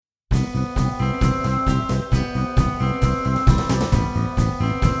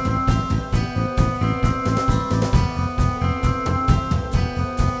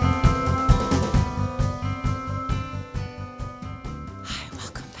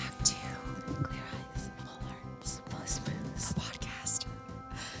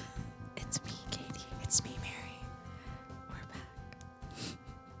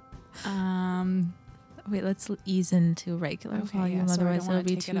Wait, let's ease into regular volume. Yeah, otherwise it'll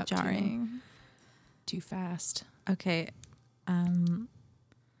be too jarring. Too fast. Okay.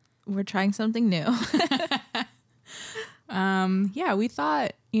 We're trying something new. Yeah, we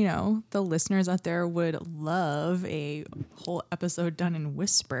thought, the listeners out there would love a whole episode done in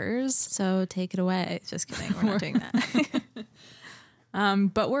whispers. So take it away. Just kidding. We're not doing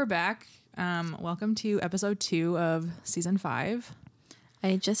that. But we're back. Welcome to episode 2 of season 5.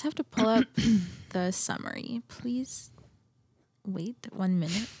 I just have to pull up the summary. Please wait 1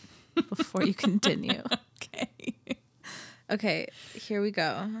 minute before you continue. Okay. Okay, here we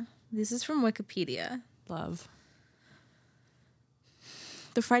go. This is from Wikipedia. Love.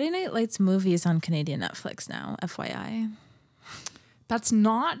 The Friday Night Lights movie is on Canadian Netflix now, FYI. That's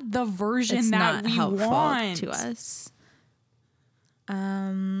not the version It's that not we helpful want to us.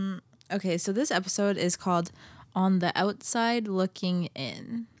 Okay, so this episode is called On the Outside Looking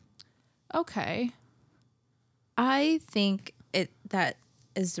In. Okay. I think that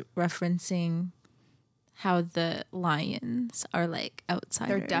is referencing how the Lions are like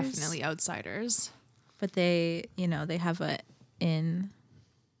outsiders. They're definitely outsiders. But they have a in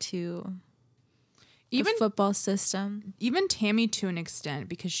to the football system. Even Tammy to an extent,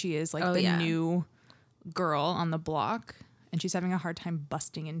 because she is like new girl on the block and she's having a hard time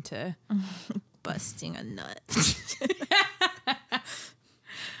busting into busting a nut.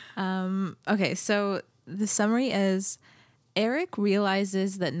 Okay, so the summary is Eric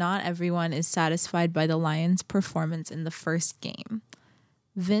realizes that not everyone is satisfied by the Lions' performance in the first game.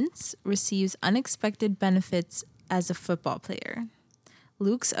 Vince receives unexpected benefits as a football player.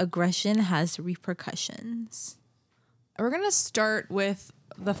 Luke's aggression has repercussions. We're going to start with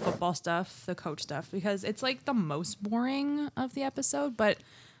the football stuff, the coach stuff, because it's like the most boring of the episode, but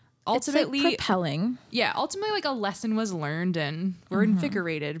ultimately it's like propelling. Yeah, ultimately like a lesson was learned and we're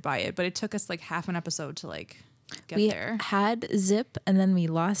invigorated by it, but it took us like half an episode to like get there. We had zip and then we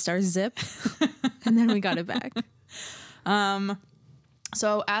lost our zip and then we got it back.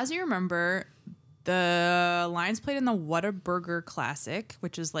 So as you remember, the Lions played in the Whataburger Classic,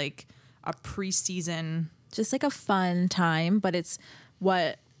 which is like a preseason. Just like a fun time, but it's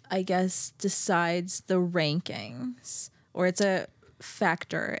what I guess decides the rankings, or it's a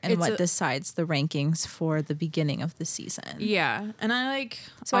factor in what decides the rankings for the beginning of the season. Yeah. And I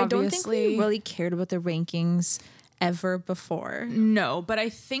don't think we really cared about the rankings ever before. No, but I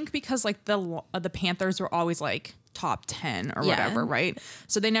think because like the Panthers were always like top 10 or whatever, right?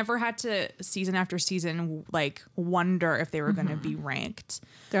 So they never had to season after season like wonder if they were going to be ranked.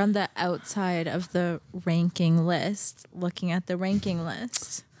 They're on the outside of the ranking list, looking at the ranking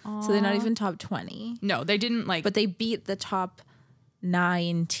list. Aww. So they're not even top 20. No, they didn't like. But they beat the top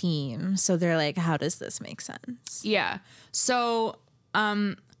 9 teams. So they're like, how does this make sense? Yeah. So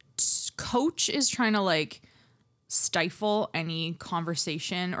coach is trying to like stifle any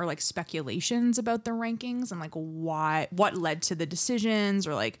conversation or like speculations about the rankings and like what led to the decisions,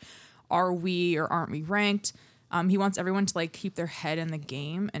 or like are we or aren't we ranked. He wants everyone to like keep their head in the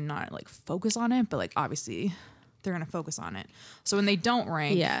game and not like focus on it, but like obviously they're gonna focus on it. So when they don't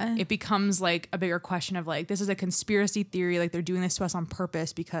rank, it becomes like a bigger question of like, this is a conspiracy theory, like they're doing this to us on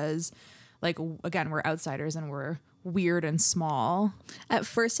purpose because like again, we're outsiders and we're weird and small. At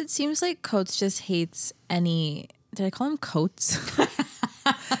first it seems like Coates just hates any. Did I call him Coates?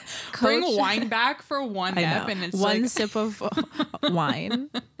 Bring wine back for one nip and it's one like sip of wine.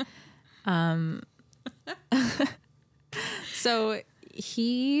 So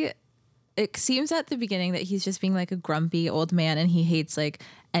it seems at the beginning that he's just being like a grumpy old man and he hates like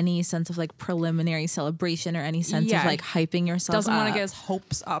any sense of like preliminary celebration or any sense of like hyping yourself doesn't up. want to get his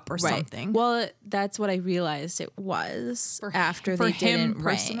hopes up or something. Well, that's what I realized it was after they didn't rank.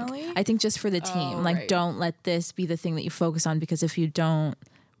 Personally? I think just for the team. Don't let this be the thing that you focus on, because if you don't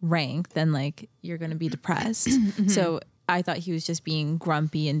rank, then like you're going to be depressed. So I thought he was just being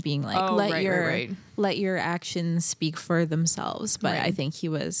grumpy and being like, let your actions speak for themselves. But I think he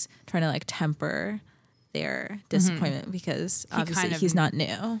was trying to like temper their disappointment because obviously he's not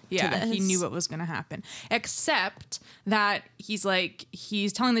new. Yeah, he knew what was going to happen. Except that he's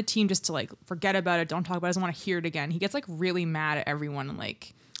telling the team just to like forget about it, don't talk about it, doesn't want to hear it again. He gets like really mad at everyone and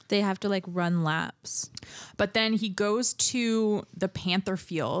like they have to like run laps. But then he goes to the Panther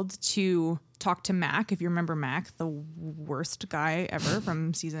field to talk to Mac. If you remember Mac, the worst guy ever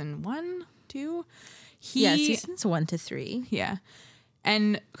from season 1, 2. Seasons 1 to 3. Yeah.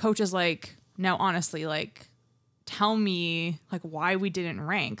 And coach is like, now honestly, like tell me like why we didn't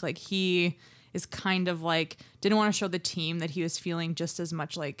rank. Like he is kind of like didn't want to show the team that he was feeling just as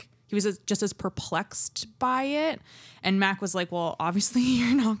much like he was just as perplexed by it. And Mac was like, well, obviously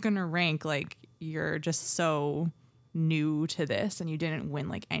you're not going to rank. Like you're just so new to this and you didn't win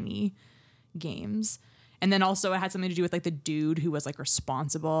like any games. And then also it had something to do with like the dude who was like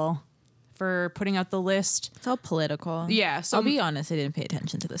responsible for putting out the list. It's all political. Yeah. So I'll be honest, I didn't pay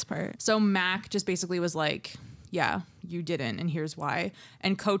attention to this part. So Mac just basically was like, yeah, you didn't, and here's why.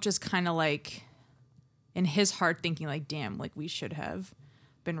 And coach is kind of like in his heart thinking like, damn, like we should have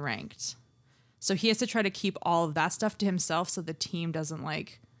been ranked. So he has to try to keep all of that stuff to himself so the team doesn't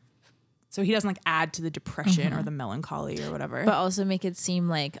like, so he doesn't like add to the depression or the melancholy or whatever. But also make it seem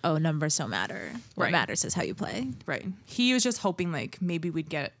like, oh, numbers don't matter. What matters is how you play. Right. He was just hoping like maybe we'd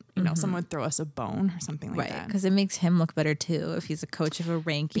get, you know, someone would throw us a bone or something like that. Right. Because it makes him look better too if he's a coach of a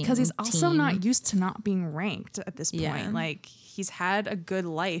ranking Because he's also team. not used to not being ranked at this point. Yeah. Like he's had a good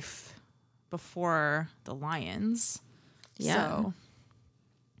life before the Lions. Yeah. So,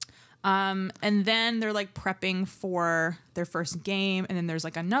 and then they're like prepping for their first game. And then there's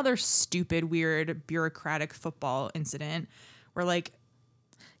like another stupid, weird, bureaucratic football incident where like,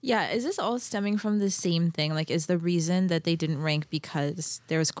 yeah, is this all stemming from the same thing? Like, is the reason that they didn't rank because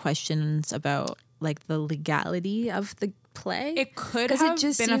there was questions about like the legality of the play? It could have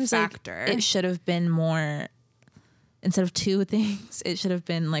been a factor. Like it should have been more. Instead of two things, it should have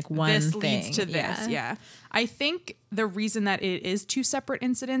been like one this thing. Leads to this, yeah. I think the reason that it is two separate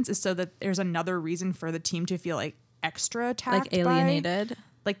incidents is so that there's another reason for the team to feel like extra attacked, like alienated, by,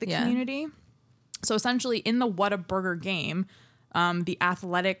 like the community. So essentially, in the Whataburger game, the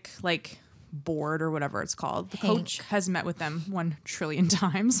athletic like board or whatever it's called, the coach has met with them 1 trillion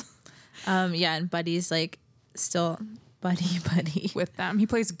times. And Buddy's like still buddy with them. He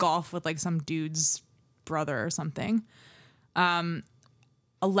plays golf with like some dude's brother or something.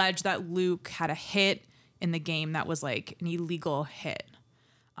 Alleged that Luke had a hit in the game that was like an illegal hit,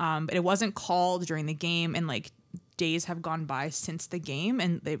 but it wasn't called during the game, and like days have gone by since the game,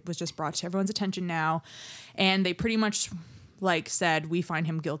 and it was just brought to everyone's attention now, and they pretty much like said, we find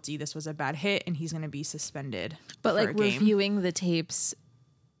him guilty, this was a bad hit, and he's going to be suspended. But like reviewing the tapes,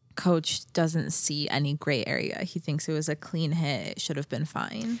 coach doesn't see any gray area. He thinks it was a clean hit. It should have been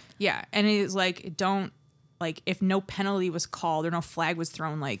fine. Yeah. And it's like, if no penalty was called or no flag was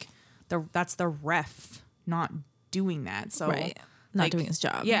thrown, like that's the ref not doing that. So not doing his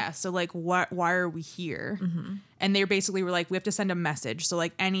job. Yeah. So like, why are we here? And they basically were like, we have to send a message. So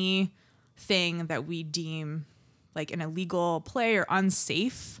like anything that we deem like an illegal play or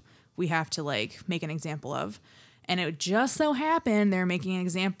unsafe, we have to like make an example of. And it just so happened they're making an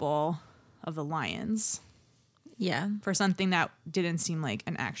example of the Lions. Yeah. For something that didn't seem like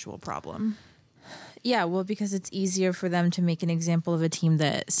an actual problem. Yeah, well, because it's easier for them to make an example of a team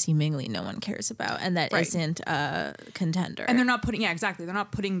that seemingly no one cares about and that isn't a contender. And they're not putting, exactly. They're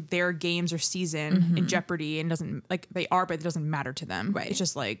not putting their games or season in jeopardy, and doesn't, like, they are, but it doesn't matter to them. Right. It's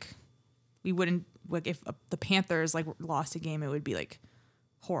just like, we wouldn't, like, if the Panthers, like, lost a game, it would be, like,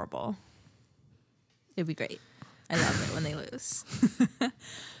 horrible. It'd be great. I love it when they lose.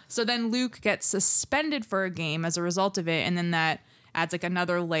 So then Luke gets suspended for a game as a result of it, and then that adds like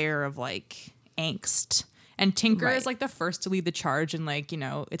another layer of like angst. And Tinker is like the first to lead the charge, and like, you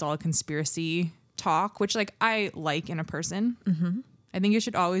know, it's all conspiracy talk, which like I like in a person. I think you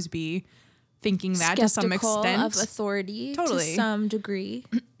should always be thinking that to some extent of authority to some degree.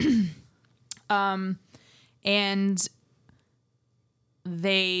 And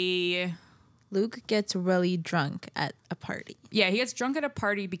Luke gets really drunk at a party. Yeah, he gets drunk at a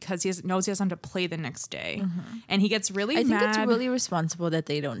party because he knows he has time to play the next day. And he gets really mad. I think it's really responsible that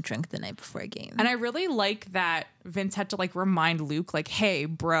they don't drink the night before a game. And I really like that Vince had to like remind Luke, like, hey,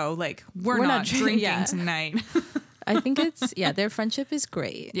 bro, like, we're not drinking tonight. I think it's, their friendship is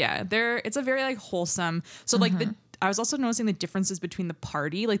great. Yeah, it's a very like wholesome. So like I was also noticing the differences between the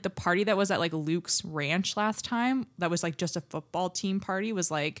party. Like the party that was at like Luke's ranch last time, that was like just a football team party, was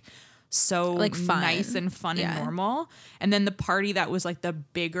like so like nice and fun and normal. And then the party that was like the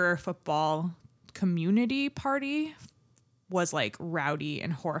bigger football community party was like rowdy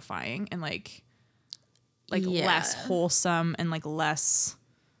and horrifying and like less wholesome and like less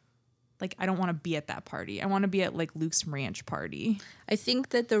like, I don't want to be at that party. I want to be at like Luke's ranch party. I think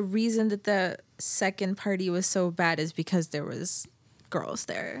that the reason that the second party was so bad is because there was girls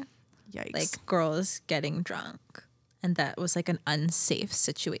there. Yikes. Like girls getting drunk. And that was like an unsafe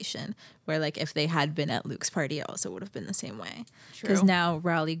situation where like if they had been at Luke's party, it also would have been the same way. Because now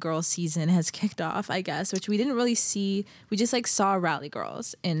Rally Girls season has kicked off, I guess, which we didn't really see. We just like saw Rally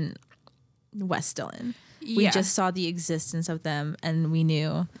Girls in West Dillon. We just saw the existence of them and we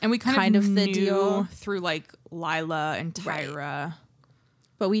knew. And we kind of knew the deal through like Lila and Tyra. Right.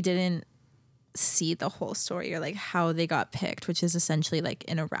 But we didn't see the whole story or like how they got picked, which is essentially like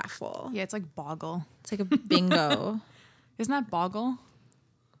in a raffle. Yeah, it's like Boggle. It's like a bingo. Isn't that Boggle?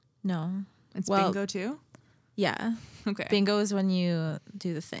 No. It's bingo too? Yeah. Okay. Bingo is when you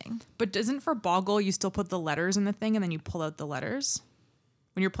do the thing. But doesn't for Boggle you still put the letters in the thing and then you pull out the letters?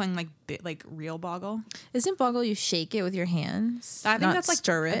 When you're playing like real Boggle? Isn't Boggle you shake it with your hands? I think that's like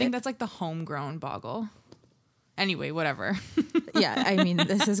stir it. I think that's like the homegrown Boggle. Anyway, whatever. Yeah, I mean,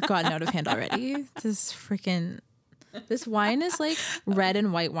 this has gotten out of hand already. This wine is like red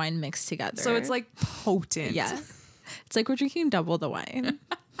and white wine mixed together. So it's like potent. Yeah. It's like we're drinking double the wine.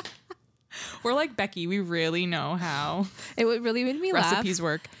 We're like, Becky, we really know how it would really made me laugh recipes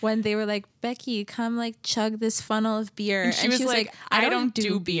work. When they were like, Becky, come like chug this funnel of beer. And she was like, I don't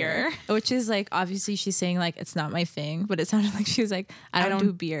do beer. Which is like, obviously she's saying like, it's not my thing. But it sounded like she was like, I don't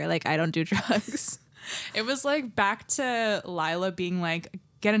do beer. Like, I don't do drugs. It was like back to Lila being like,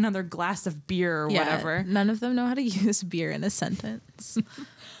 get another glass of beer or whatever. None of them know how to use beer in a sentence.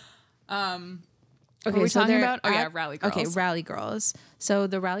 Okay, we're talking about Rally Girls. Okay, Rally Girls. So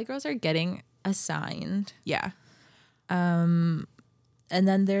the Rally Girls are getting assigned. Yeah. And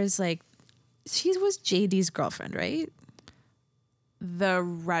then there's like, she was JD's girlfriend, right? The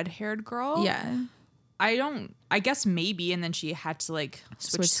red-haired girl? Yeah. I guess maybe, and then she had to like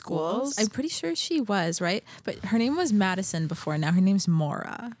switch schools. I'm pretty sure she was, right? But her name was Madison before. Now her name's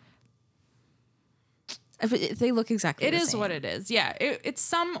Maura. They look exactly the same. It is what it is. Yeah.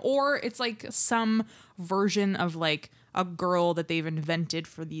 It's like some version of like a girl that they've invented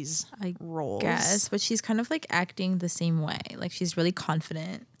for these roles. Guess, but she's kind of like acting the same way. Like she's really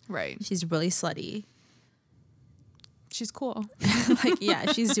confident. Right. She's really slutty. She's cool. Like,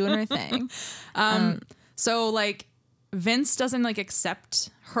 yeah, she's doing her thing. So like Vince doesn't like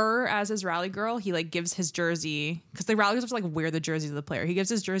accept her as his rally girl. He like gives his jersey because the rally girls have to like wear the jersey of the player. He gives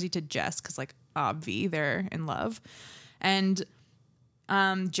his jersey to Jess because like they're in love, and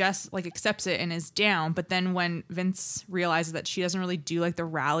Jess like accepts it and is down. But then when Vince realizes that she doesn't really do like the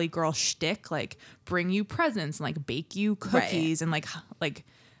rally girl shtick, like bring you presents and like bake you cookies and like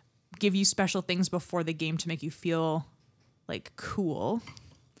give you special things before the game to make you feel like cool.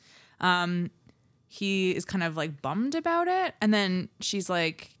 He is kind of like bummed about it. And then she's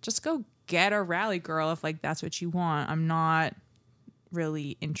like, just go get a rally girl if like that's what you want. I'm not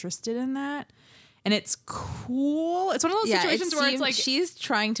really interested in that. And it's cool. It's one of those situations where it's like she's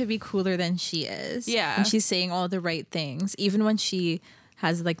trying to be cooler than she is. Yeah. And she's saying all the right things. Even when she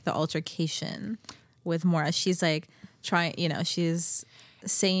has like the altercation with Maura, she's like she's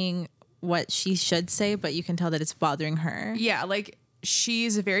saying what she should say, but you can tell that it's bothering her. Yeah, like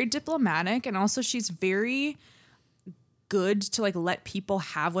she's very diplomatic, and also she's very good to like let people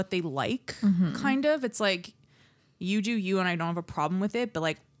have what they like. Kind of. It's like you do you, and I don't have a problem with it, but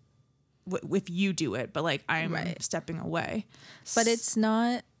like if you do it, but like I'm stepping away. But it's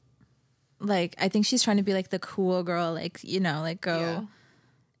not like, I think she's trying to be like the cool girl, like, like go. Yeah.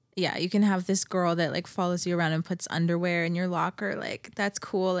 Yeah, you can have this girl that like follows you around and puts underwear in your locker. Like, that's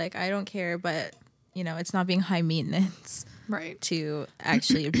cool. Like, I don't care, but it's not being high maintenance, right? To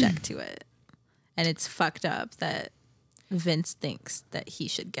actually object to it. And it's fucked up that Vince thinks that he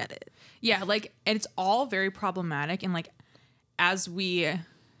should get it. Yeah, like, and it's all very problematic. And like, as we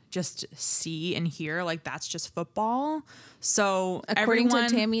just see and hear, like, that's just football. So according to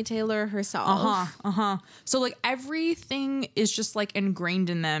Tammy Taylor herself. So like everything is just like ingrained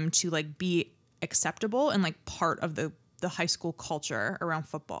in them to like be acceptable and like part of the high school culture around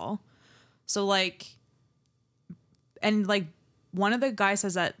football. So like, and like one of the guys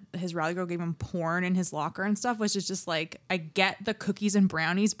says that his rally girl gave him porn in his locker and stuff, which is just like, I get the cookies and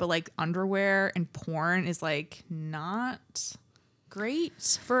brownies, but like underwear and porn is like not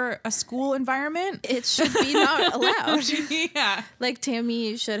great for a school environment. It should be not allowed. Yeah. Like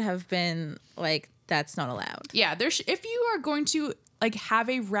Tammy should have been like, that's not allowed. Yeah. If you are going to like have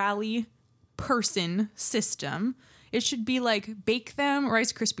a rally person system, it should be like bake them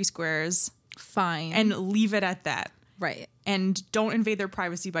Rice Krispie squares. Fine. And leave it at that. Right. And don't invade their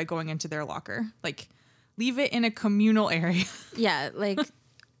privacy by going into their locker. Like leave it in a communal area. Yeah. Like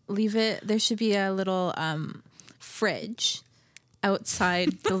leave it. There should be a little fridge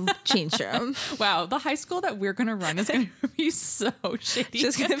outside the change room. Wow, the high school that we're gonna run is gonna be so shady.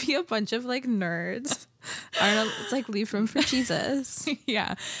 Just gonna be a bunch of like nerds. It's like leave room for Jesus.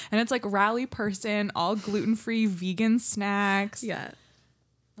 Yeah, and it's like rally person, all gluten-free, vegan snacks. Yeah.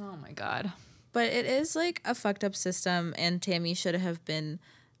 Oh my god. But it is like a fucked up system, and Tammy should have been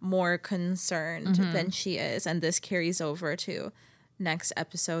more concerned than she is, and this carries over to next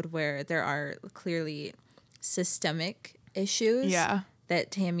episode where there are clearly systemic issues that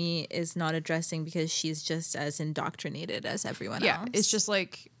Tammy is not addressing because she's just as indoctrinated as everyone else. Yeah, it's just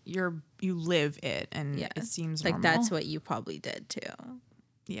like you live it, and it seems like normal. that's what you probably did too.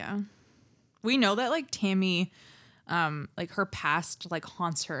 Yeah, we know that like Tammy, like her past like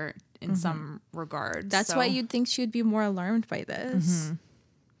haunts her in some regards. That's why you'd think she would be more alarmed by this.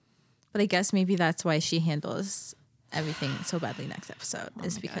 But I guess maybe that's why she handles everything so badly next episode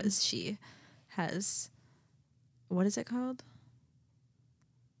is because she has, what is it called?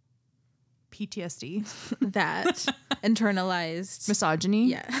 PTSD. That internalized misogyny.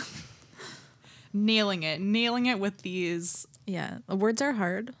 Yeah. Nailing it with these. Yeah. Words are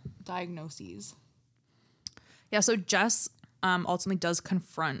hard. Diagnoses. Yeah. So Jess ultimately does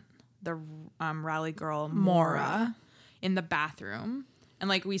confront the rally girl Mora in the bathroom. And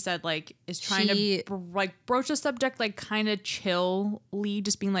like we said, like is trying to broach the subject, like kind of chilly,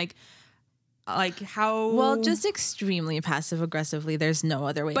 just being like how. Well, just extremely passive aggressively. There's no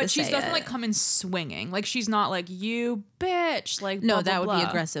other way to say it. But she doesn't like come in swinging. Like she's not like you bitch. Like no, blah, that blah, would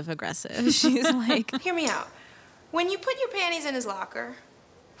blah. be aggressive. She's like, hear me out. When you put your panties in his locker,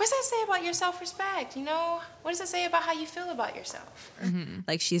 what does that say about your self-respect? You know, what does it say about how you feel about yourself?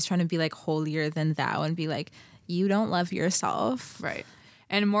 Like she's trying to be like holier than thou and be like, you don't love yourself, right?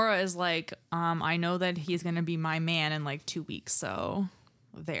 And Mora is like, I know that he's going to be my man in like 2 weeks. So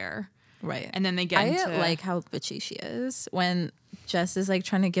there. Right. And then they get into... I like how bitchy she is when Jess is like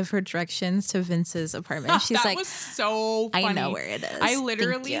trying to give her directions to Vince's apartment. She's that like, was so funny. I know where it is. I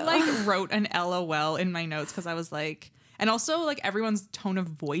literally like wrote an LOL in my notes because I was like... And also like everyone's tone of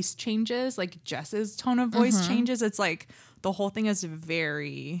voice changes. Like Jess's tone of voice changes. It's like the whole thing is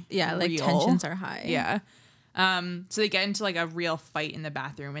very like real. tensions are high. Yeah. So they get into like a real fight in the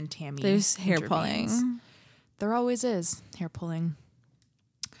bathroom and Tammy there's hair intervenes. pulling. There always is hair pulling.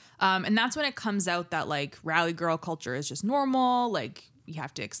 And that's when it comes out that like rally girl culture is just normal. Like you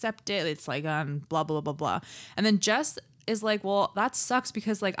have to accept it. It's like blah, blah, blah, blah. And then Jess is like, well, that sucks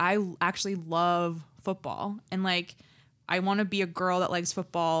because like I actually love football and like I want to be a girl that likes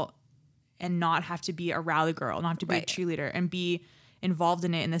football and not have to be a rally girl, not have to be a cheerleader and be involved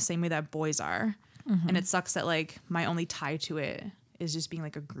in it in the same way that boys are. And it sucks that like my only tie to it is just being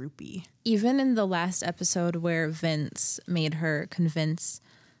like a groupie. Even in the last episode where Vince made her convince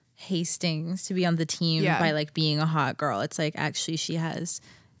Hastings to be on the team by like being a hot girl, it's like actually she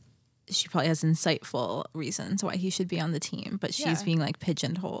probably has insightful reasons why he should be on the team, but she's being like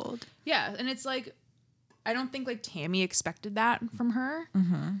pigeonholed. Yeah, and it's like I don't think like Tammy expected that from her.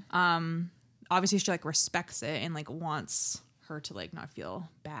 Obviously she like respects it and like wants her to like not feel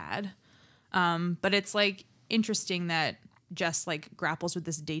bad. But it's like interesting that Jess like grapples with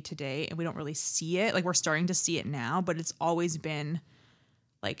this day to day and we don't really see it. Like we're starting to see it now, but it's always been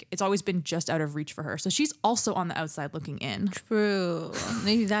just out of reach for her. So she's also on the outside looking in. True.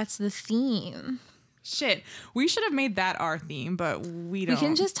 Maybe that's the theme. Shit. We should have made that our theme, but we don't. We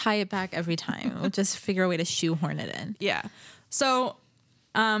can just tie it back every time. We'll just figure a way to shoehorn it in. Yeah. So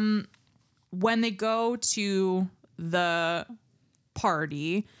when they go to the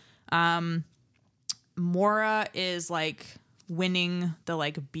party, Mora is like winning the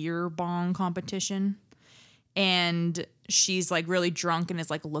like beer bong competition and she's like really drunk and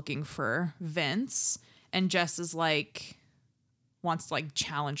is like looking for Vince and Jess is like wants to like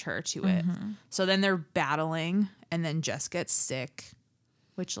challenge her to it. So then they're battling and then Jess gets sick,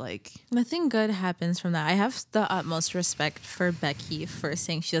 which like nothing good happens from that. I have the utmost respect for Becky for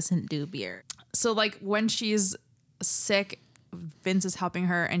saying she doesn't do beer. So like when she's sick, Vince is helping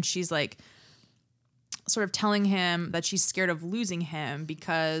her and she's like sort of telling him that she's scared of losing him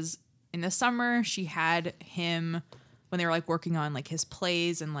because in the summer she had him when they were like working on like his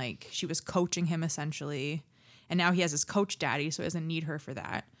plays and like she was coaching him essentially. And now he has his coach daddy, so he doesn't need her for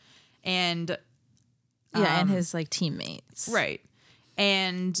that. And and his like teammates. Right.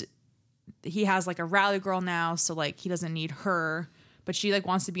 And he has like a rally girl now, so like he doesn't need her, but she like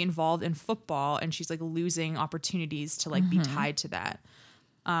wants to be involved in football and she's like losing opportunities to like be tied to that.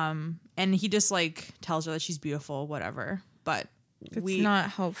 And he just like tells her that she's beautiful, whatever. But it's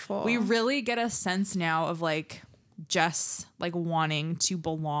not helpful. We really get a sense now of like Jess like wanting to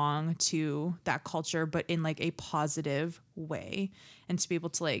belong to that culture, but in like a positive way, and to be able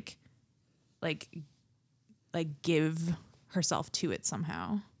to like give herself to it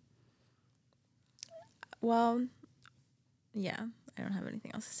somehow. Well, yeah, I don't have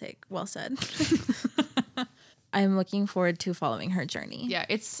anything else to say. Well said. I'm looking forward to following her journey. Yeah,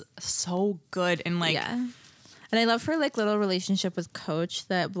 it's so good and like and I love her like little relationship with Coach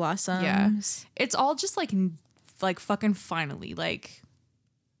that blossoms. Yeah, it's all just like fucking finally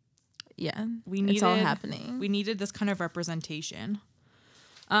it's all happening. We needed this kind of representation.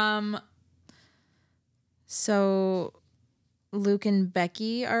 So Luke and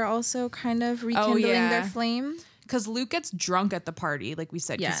Becky are also kind of rekindling their flame. Because Luke gets drunk at the party, like we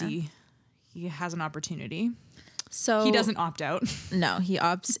said, because he has an opportunity. So he doesn't opt out. No, he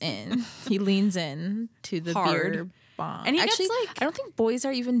opts in. He leans in to the beer bong. And he actually, gets like, I don't think boys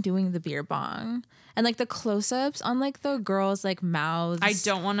are even doing the beer bong. And like the close-ups on like the girls' like mouths. I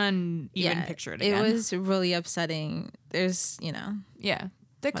don't want to even picture it again. It was really upsetting. There's, Yeah.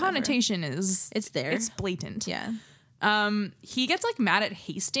 The connotation is... It's there. It's blatant. Yeah. He gets like mad at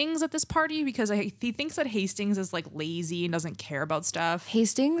Hastings at this party because he thinks that Hastings is like lazy and doesn't care about stuff.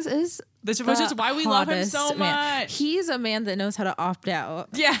 Hastings is... Which is why we love him so much. He's a man that knows how to opt out.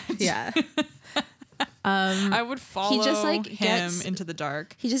 Yeah. Yeah. I would follow he just, like, him into the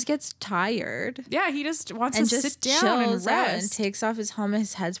dark. He just gets tired. Yeah, he just wants to sit down and rest. And takes off his helmet.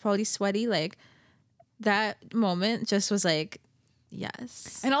 His head's probably sweaty. Like, that moment just was like,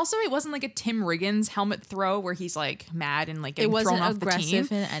 yes. And also, it wasn't like a Tim Riggins helmet throw where he's like mad and like getting thrown off the team. It wasn't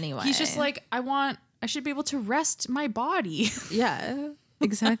aggressive in any way. He's just like, I should be able to rest my body. Yeah,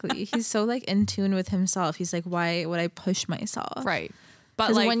 exactly. He's so like in tune with himself. He's like, why would I push myself? Right. But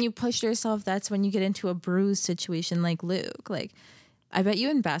because like, when you push yourself, that's when you get into a bruise situation like Luke. Like, I bet you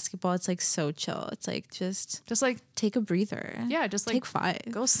in basketball, it's like so chill. It's like just like take a breather. Yeah, just like take 5.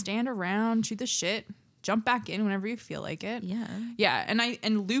 Go stand around, shoot the shit, jump back in whenever you feel like it. Yeah. Yeah,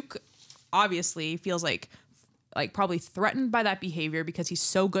 and Luke obviously feels like probably threatened by that behavior because he's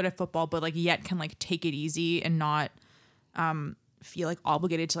so good at football, but like yet can like take it easy and not feel like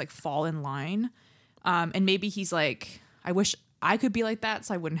obligated to like fall in line. And maybe he's like, I wish I could be like that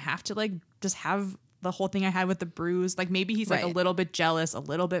so I wouldn't have to like just have the whole thing I had with the bruise. Like maybe he's like a little bit jealous, a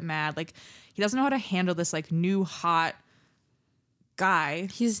little bit mad. Like he doesn't know how to handle this like new hot guy.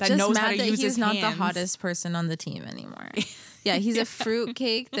 He's that just knows mad how to that use he's his not hands. the hottest person on the team anymore. Yeah, he's a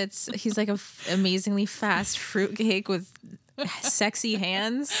fruitcake he's like a amazingly fast fruitcake with sexy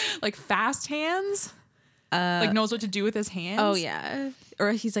hands. Like fast hands? Like knows what to do with his hands? Oh, yeah.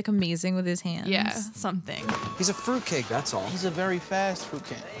 Or he's like amazing with his hands. Yeah, something. He's a fruitcake, that's all. He's a very fast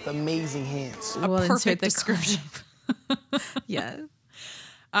fruitcake with amazing hands. A perfect description. Yeah.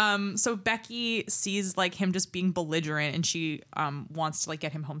 So Becky sees like him just being belligerent and she wants to like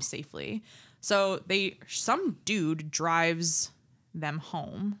get him home safely. So some dude drives them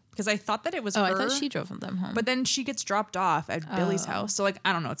home because I thought that it was her. I thought she drove them home. But then she gets dropped off at Billy's house. So like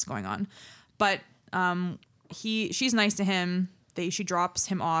I don't know what's going on. But she's nice to him. She drops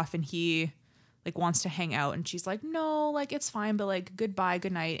him off and he like wants to hang out and she's like, no, like it's fine, but like goodbye,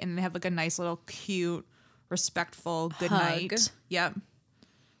 good night. And they have like a nice little cute, respectful good night. Yep.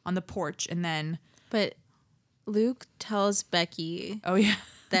 On the porch. And then but Luke tells Becky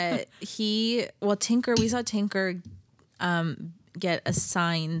that Tinker, we saw Tinker get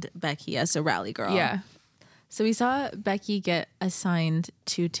assigned Becky as a rally girl. Yeah. So we saw Becky get assigned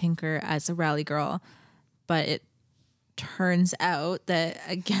to Tinker as a rally girl, but it turns out that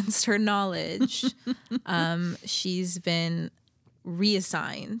against her knowledge, she's been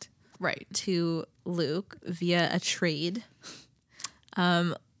reassigned to Luke via a trade.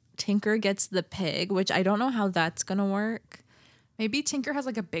 Tinker gets the pig, which I don't know how that's gonna work. Maybe Tinker has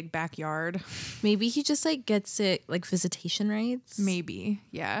like a big backyard. Maybe he just like gets it like visitation rights. Maybe,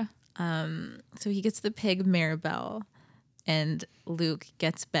 yeah. So he gets the pig Maribel, and Luke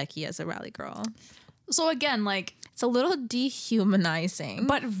gets Becky as a rally girl. So again, like it's a little dehumanizing,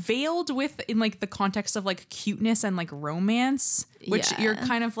 but veiled in like the context of like cuteness and like romance, which you're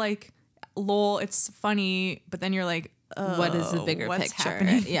kind of like, lol, it's funny, but then you're like, what is the bigger picture?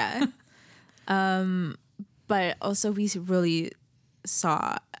 Happening? Yeah. But also we really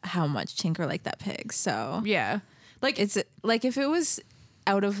saw how much Tinker liked that pig. So yeah, like it's like if it was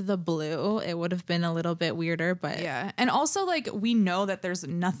out of the blue, it would have been a little bit weirder, but yeah. And also like we know that there's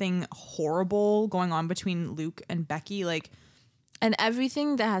nothing horrible going on between Luke and Becky, like, and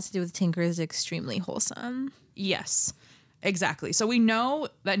everything that has to do with Tinker is extremely wholesome. Yes, exactly. So we know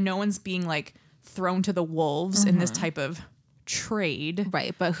that no one's being like thrown to the wolves in this type of trade,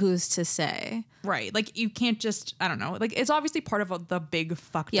 right? But who's to say? Right, like you can't just, I don't know, like it's obviously part of the big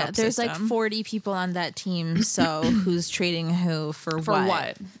fucked up there's system. like 40 people on that team, so who's trading who for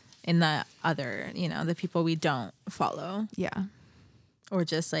what in the other, the people we don't follow, or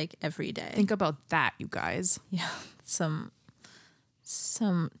just like every day. Think about that, you guys. Yeah, some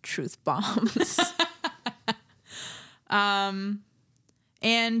truth bombs.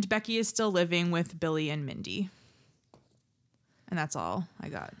 And Becky is still living with Billy and Mindy. And that's all I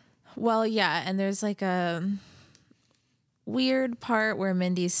got. Well, yeah, and there's like a weird part where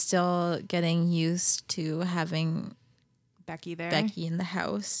Mindy's still getting used to having Becky there. Becky in the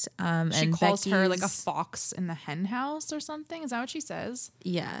house. She and calls her like a fox in the hen house or something. Is that what she says?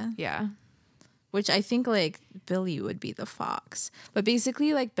 Yeah. Yeah. Which I think like Billy would be the fox. But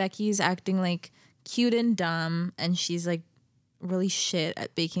basically like Becky's acting like cute and dumb, and she's like really shit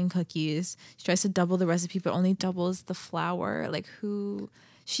at baking cookies. She tries to double the recipe but only doubles the flour. Like and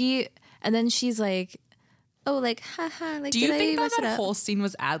then she's like, oh, like haha, like do you think that that whole scene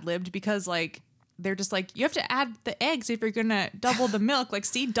was ad-libbed because like they're just like, you have to add the eggs if you're gonna double the milk, like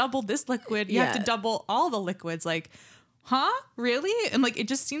see, double this liquid, you have to double all the liquids, like huh, really? And like it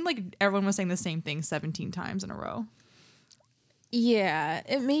just seemed like everyone was saying the same thing 17 times in a row. Yeah,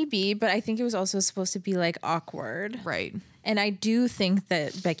 it may be, but I think it was also supposed to be like awkward. Right. And I do think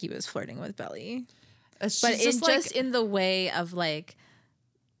that Becky was flirting with Billy. But it's just in the way of like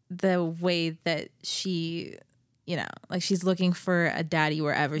the way that she, you know, like she's looking for a daddy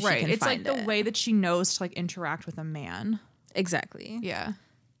wherever she can find it. It's like the way that she knows to like interact with a man. Exactly. Yeah.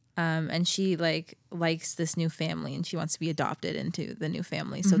 And she like likes this new family and she wants to be adopted into the new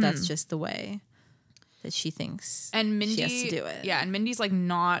family. So that's just the way that she thinks and Mindy, she has to do it. Yeah, and Mindy's like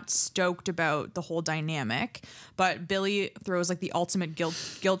not stoked about the whole dynamic, but Billy throws like the ultimate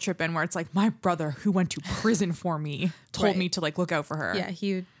guilt trip in where it's like, my brother who went to prison for me told me to like look out for her. Yeah,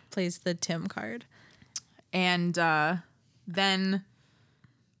 he plays the Tim card. And then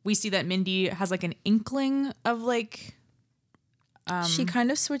we see that Mindy has like an inkling of like... she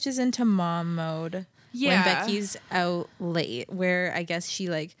kind of switches into mom mode when Becky's out late, where I guess she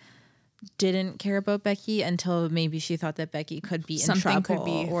like didn't care about Becky until maybe she thought that Becky could be in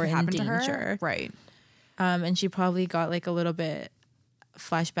trouble or in danger. Right. And she probably got like a little bit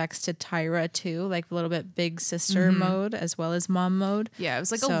flashbacks to Tyra too, like a little bit big sister mode as well as mom mode. Yeah, it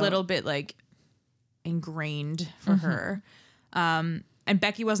was like a little bit like ingrained for her. And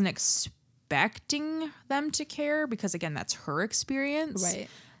Becky wasn't expecting them to care because again, that's her experience. Right.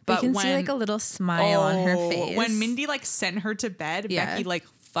 But you can see like a little smile on her face. When Mindy like sent her to bed, Becky like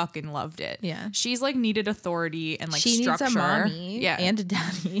fucking loved it. Yeah. She's like needed authority and like she structure. Needs a mommy and a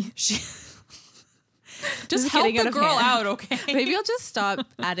daddy. She just help the girl out, okay? Maybe I'll just stop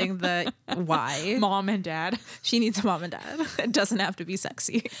adding the Y. Mom and dad. She needs a mom and dad. It doesn't have to be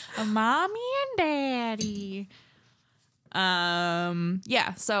sexy. A mommy and daddy.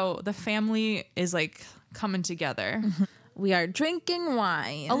 Yeah, so the family is like coming together. We are drinking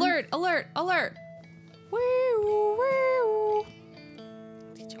wine. Alert, alert, alert. Woo, woo.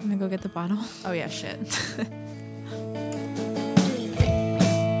 Did you want to go get the bottle? Oh yeah, shit.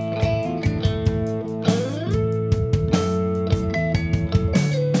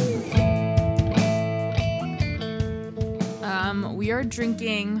 We are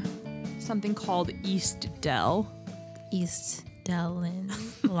drinking something called East Dell. East Dillon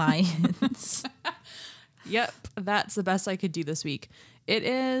Lions. Yep, that's the best I could do this week. It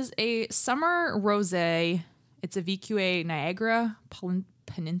is a summer rosé. It's a VQA Niagara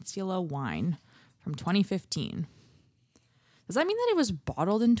Peninsula wine from 2015. Does that mean that it was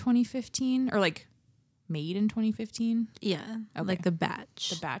bottled in 2015 or like made in 2015? Yeah, okay. Like the batch.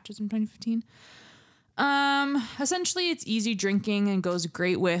 The batch is in 2015. Essentially it's easy drinking and goes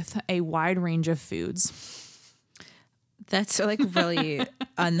great with a wide range of foods. That's like really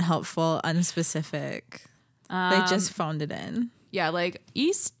unhelpful, unspecific. They just phoned it in. Yeah, like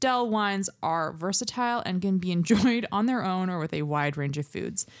East Dell wines are versatile and can be enjoyed on their own or with a wide range of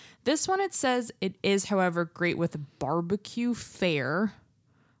foods. This one, it says it is, however, great with barbecue fare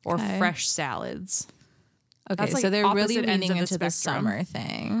or fresh salads. Okay, like so they're really opposite ends leaning of into the spectrum. summer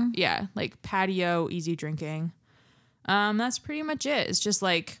thing. Yeah, like patio, easy drinking. That's pretty much it. It's just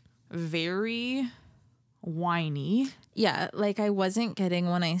like very winey. Yeah, like I wasn't getting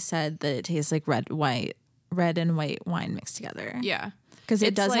when I said that it tastes like red and white wine mixed together. Yeah. Because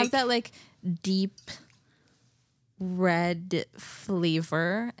it does have that like deep red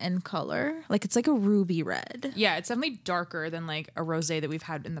flavor and color. Like it's like a ruby red. Yeah, it's definitely darker than like a rosé that we've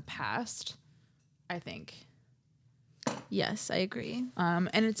had in the past, I think. Yes, I agree. And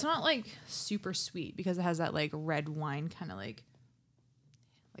it's not like super sweet because it has that like red wine kind of like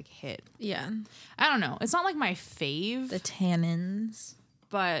hit. Yeah. I don't know. It's not like my fave. The tannins.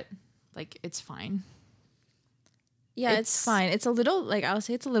 But like it's fine. Yeah, it's fine. It's a little like I'll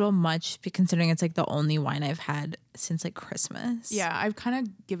say it's a little much considering it's like the only wine I've had since like Christmas. Yeah, I've kind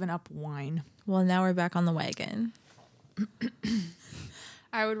of given up wine. Well, now we're back on the wagon.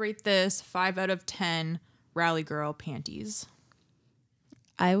 I would rate this 5 out of 10 Rally Girl panties.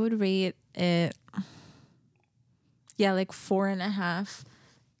 I would rate it, like 4.5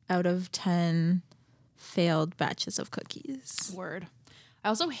 out of 10 failed batches of cookies. Word. I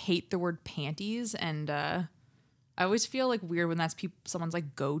also hate the word panties, and I I always feel like weird when that's someone's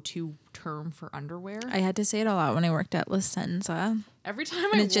like go-to term for underwear. I had to say it a lot when I worked at La Senza. Every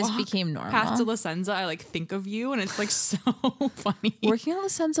time and I it just walk became normal. past a La Senza, I like think of you, and it's like so funny. Working at La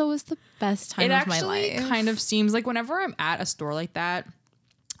Senza was the best time of my life. It actually kind of seems like whenever I'm at a store like that,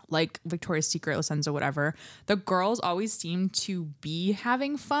 like Victoria's Secret, La Senza, whatever, the girls always seem to be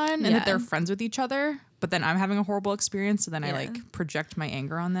having fun and that they're friends with each other. But then I'm having a horrible experience, so then I like project my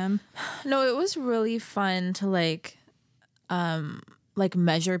anger on them. No, it was really fun to like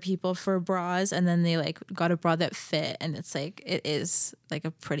measure people for bras, and then they like got a bra that fit, and it's like it is like a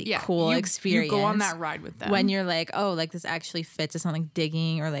pretty cool experience. You go on that ride with them when you're like, oh, like this actually fits. It's not like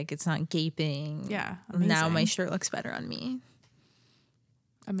digging or like it's not gaping. Yeah, amazing. Now my shirt looks better on me.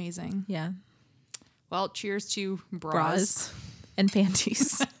 Amazing. Yeah. Well, cheers to bras and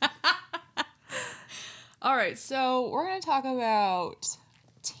panties. All right, so we're going to talk about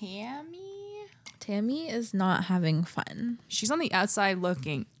Tammy. Tammy is not having fun. She's on the outside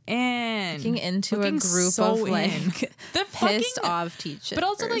looking into a group of like the pissed off teachers. But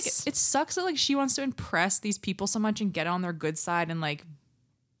also like it sucks that like she wants to impress these people so much and get on their good side and like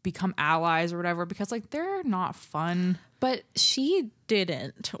become allies or whatever, because like they're not fun. But she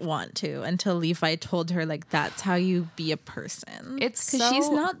didn't want to until Levi told her like that's how you be a person. It's because she's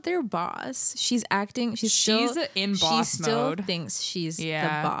not their boss. She's acting. She's still in boss she still mode. Thinks she's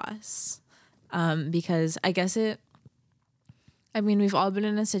the boss. Because I guess we've all been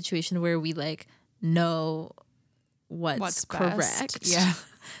in a situation where we like know what's correct. Best. Yeah.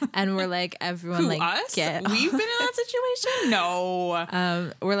 And we're like, everyone, like, us? We've been in that situation?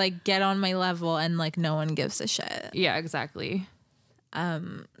 No. We're like, get on my level, and like, no one gives a shit. Yeah, exactly.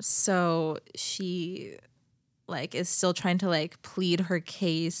 So she like is still trying to like plead her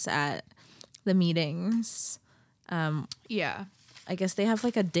case at the meetings. Yeah. I guess they have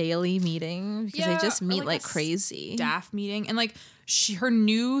like a daily meeting because they just meet like crazy. Staff meeting. And like her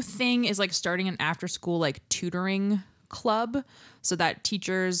new thing is like starting an after school like tutoring club so that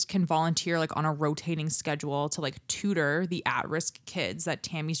teachers can volunteer like on a rotating schedule to like tutor the at-risk kids that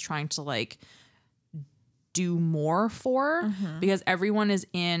Tammy's trying to like do more for, because everyone is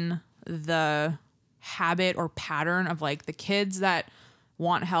in the habit or pattern of like the kids that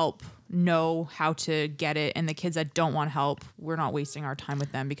want help know how to get it, and the kids that don't want help, we're not wasting our time with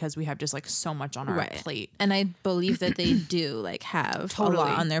them because we have just like so much on our plate. And I believe that they do like have a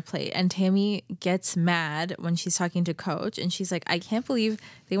lot on their plate. And Tammy gets mad when she's talking to Coach, and she's like, I can't believe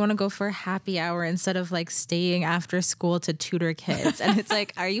they want to go for a happy hour instead of like staying after school to tutor kids. And it's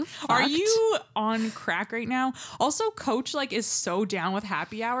like, are you fucked? Are you on crack right now? Also, Coach like is so down with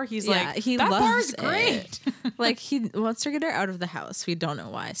happy hour. He's like, he that loves bar's great. Like he wants to get her out of the house. We don't know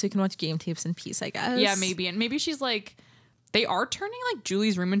why. So we can watch game tapes in peace, I guess. Yeah, maybe. And maybe she's like, they are turning like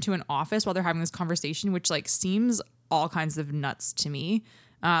Julie's room into an office while they're having this conversation, which like seems all kinds of nuts to me.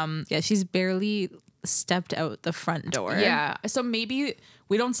 Yeah, she's barely stepped out the front door. Yeah. So maybe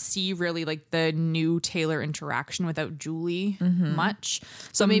we don't see really like the new Taylor interaction without Julie much.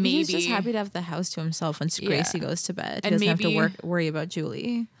 So maybe he's just happy to have the house to himself once Gracie goes to bed. He doesn't have to worry about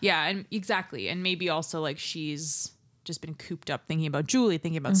Julie. Yeah, and exactly. And maybe also like she's just been cooped up thinking about Julie,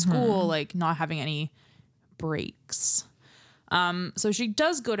 thinking about school, like not having any breaks. So she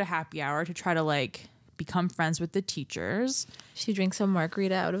does go to happy hour to try to like become friends with the teachers. She drinks a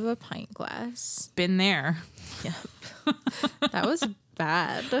margarita out of a pint glass. Been there. Yep. That was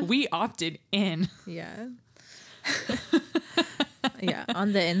bad. We opted in. Yeah. Yeah,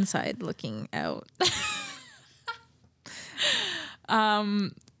 on the inside looking out.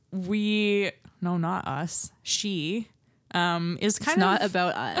 No, not us. She is kind of not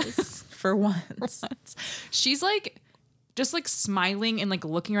about us for once. She's like just like smiling and like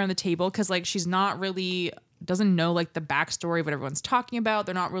looking around the table because like she's not really doesn't know like the backstory of what everyone's talking about.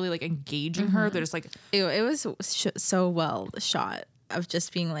 They're not really like engaging her. They're just like it was so well shot of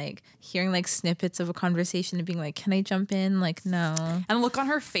just being like hearing like snippets of a conversation and being like, can I jump in? Like, no. And look on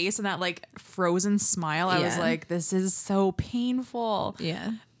her face and that like frozen smile. I was like, this is so painful.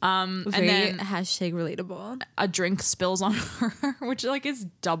 Yeah. And then hashtag relatable. A drink spills on her, which like is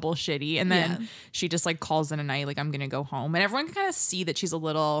double shitty. And then she just like calls in a night, like, I'm gonna go home. And everyone can kind of see that she's a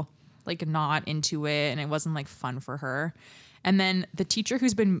little like not into it and it wasn't like fun for her. And then the teacher,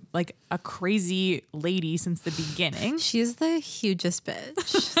 who's been like a crazy lady since the beginning, she's the hugest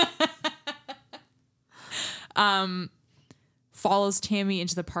bitch. Follows Tammy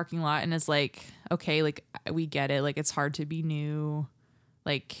into the parking lot and is like, okay, like we get it, like it's hard to be new,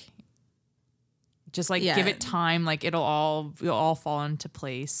 like Just like give it time, like it'll all fall into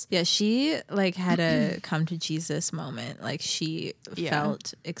place. Yeah, she like had a come to Jesus moment. Like she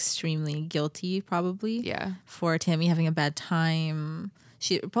felt extremely guilty probably for Tammy having a bad time.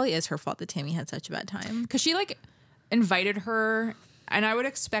 It probably is her fault that Tammy had such a bad time. Because she like invited her, and I would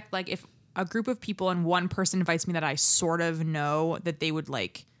expect like if a group of people and one person invites me that I sort of know, that they would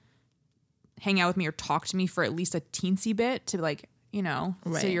like hang out with me or talk to me for at least a teensy bit to like, you know,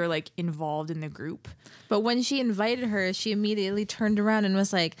 so you're like involved in the group. But when she invited her, she immediately turned around and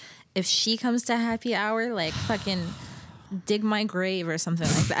was like, if she comes to happy hour, like fucking dig my grave or something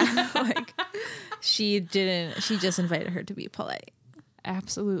like that. Like she just invited her to be polite.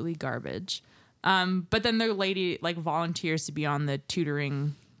 Absolutely garbage. But then the lady like volunteers to be on the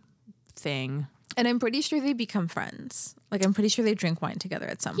tutoring thing. And I'm pretty sure they become friends. Like I'm pretty sure they drink wine together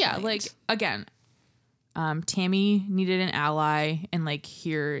at some point. Yeah, like again, Tammy needed an ally, and like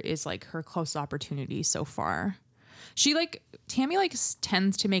here is like her close opportunity so far. Tammy like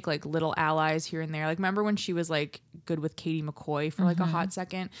tends to make like little allies here and there. Like remember when she was like good with Katie McCoy for like a hot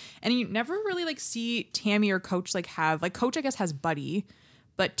second, and you never really like see Tammy or Coach like have like Coach I guess has Buddy,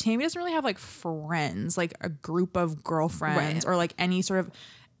 but Tammy doesn't really have like friends, like a group of girlfriends or like any sort of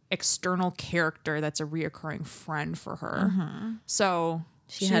external character that's a reoccurring friend for her. So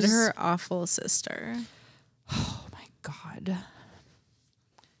she had her awful sister. Oh my God.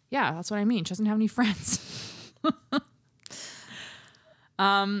 Yeah, that's what I mean. She doesn't have any friends.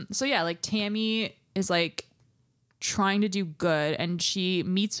 So yeah, like Tammy is like trying to do good, and she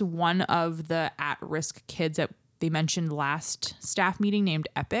meets one of the at-risk kids that they mentioned last staff meeting named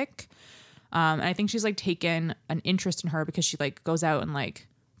Epic. And I think she's like taken an interest in her because she like goes out and like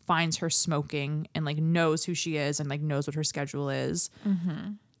finds her smoking and like knows who she is and like knows what her schedule is.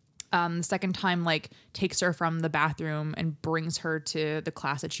 The second time like takes her from the bathroom and brings her to the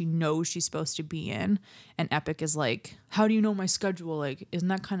class that she knows she's supposed to be in. And Epic is like, how do you know my schedule? Like, isn't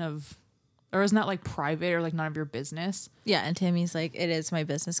that kind of, or isn't that like private or like none of your business? Yeah. And Tammy's like, it is my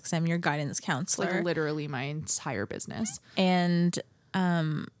business because I'm your guidance counselor. It's like literally my entire business. And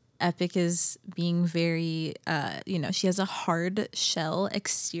Epic is being very, she has a hard shell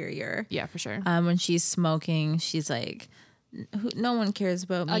exterior. Yeah, for sure. When she's smoking, she's like, no one cares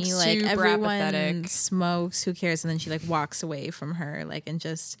about me. Like super everyone apathetic. smokes. Who cares? And then she like walks away from her, like, and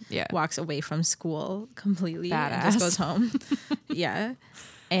just walks away from school completely. Badass. And just goes home. Yeah.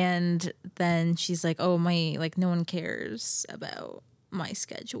 And then she's like, oh, like no one cares about my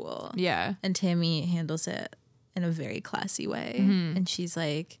schedule. Yeah. And Tammy handles it in a very classy way. And she's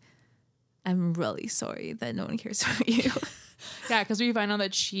like, I'm really sorry that no one cares about you. Yeah, because we find out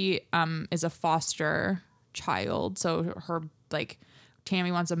that she is a foster child. So her like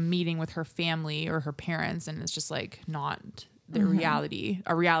Tammy wants a meeting with her family or her parents, and it's just like not the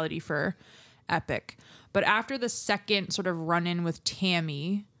reality for Epic. But after the second sort of run in with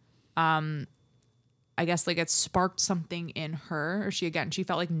Tammy, I guess like it sparked something in her, or she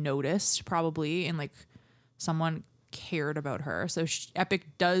felt like noticed probably, and like someone cared about her. So Epic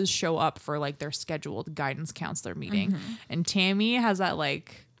does show up for like their scheduled guidance counselor meeting, and Tammy has that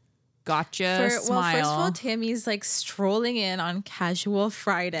like gotcha smile. Well, first of all, Tammy's like strolling in on casual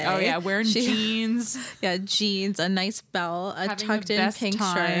Friday. Oh yeah, wearing jeans. Yeah, jeans, a nice belt, a tucked in pink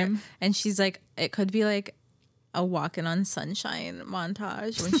shirt, and she's like, it could be like a Walking on Sunshine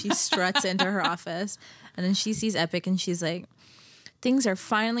montage when she struts into her office, and then she sees Epic, and she's like, things are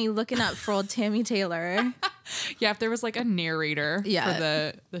finally looking up for old Tammy Taylor. Yeah, if there was like a narrator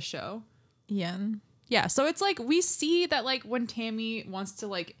for the show. Yeah. Yeah, so it's like we see that like when Tammy wants to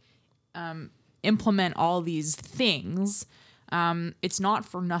like implement all these things, it's not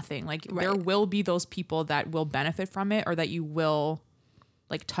for nothing. Like there will be those people that will benefit from it, or that you will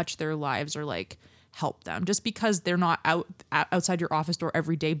like touch their lives or like help them. Just because they're not outside your office door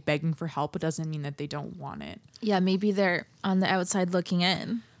every day begging for help, it doesn't mean that they don't want it. Yeah, maybe they're on the outside looking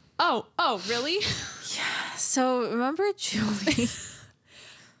in. Oh, really? Yeah. So remember Julie?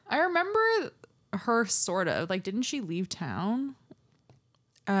 I remember her sort of like, didn't she leave town?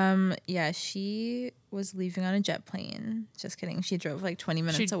 Yeah, she was leaving on a jet plane. Just kidding. She drove like 20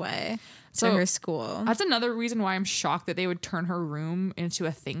 minutes away to her school. That's another reason why I'm shocked that they would turn her room into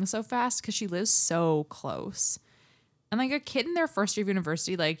a thing so fast, because she lives so close. And like a kid in their first year of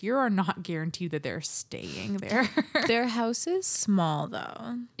university, like you are not guaranteed that they're staying there. Their house is small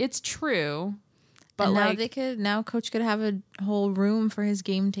though. It's true. But and like now Coach could have a whole room for his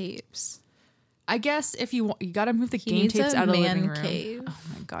game tapes. I guess if you got to move the game tapes out of the living room. Cave. Oh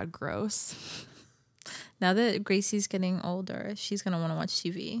my God, gross. Now that Gracie's getting older, she's going to want to watch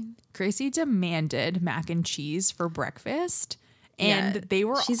TV. Gracie demanded mac and cheese for breakfast, And they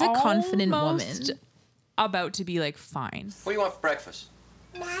were she's a confident woman. About to be like, fine. What do you want for breakfast?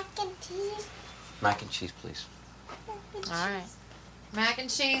 Mac and cheese. Mac and cheese, please. All right. Mac and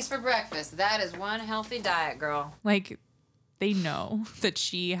cheese for breakfast. That is one healthy diet, girl. Like, they know that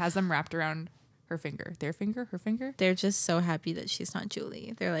she has them wrapped around her finger. Their finger? Her finger? They're just so happy that she's not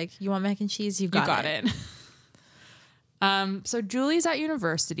Julie. They're like, you want mac and cheese? You got it. So Julie's at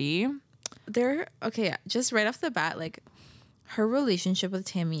university. Just right off the bat, like, her relationship with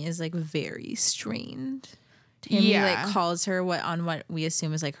Tammy is like very strained. Tammy like calls her what we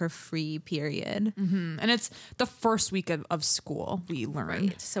assume is like her free period. Mm-hmm. And it's the first week of school, we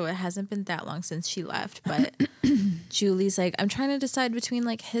learned. Right. So it hasn't been that long since she left. But Julie's like, I'm trying to decide between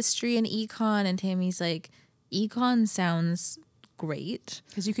like history and econ. And Tammy's like, econ sounds great.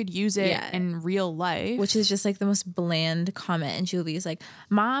 Because you could use it in real life. Which is just like the most bland comment. And Julie's like,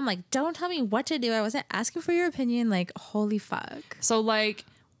 Mom, like, don't tell me what to do. I wasn't asking for your opinion. Like, holy fuck. So like,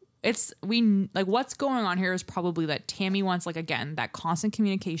 what's going on here is probably that Tammy wants, like, again, that constant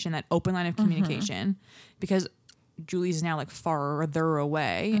communication, that open line of communication, because Julie's now like farther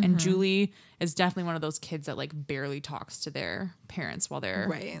away, and Julie is definitely one of those kids that like barely talks to their parents while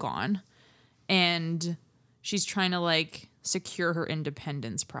they're gone, and she's trying to like secure her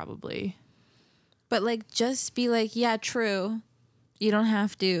independence probably. But like, just be like, yeah, true. You don't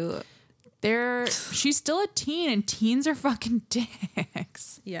have to. She's still a teen, and teens are fucking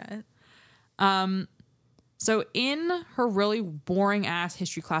dicks. Yeah. So in her really boring ass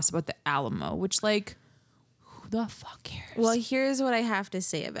history class about the Alamo, which like, who the fuck cares? Well, here's what I have to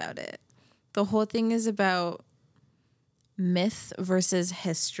say about it. The whole thing is about myth versus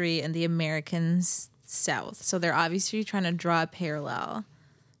history in the American South. So they're obviously trying to draw a parallel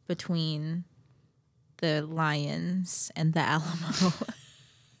between the lions and the Alamo.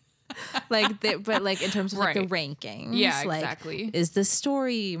 But like in terms of like the rankings, like, exactly. Is the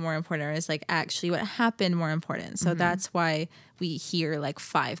story more important, or is like actually what happened more important? So that's why we hear like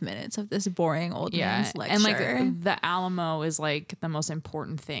 5 minutes of this boring old man's lecture. And like the Alamo is like the most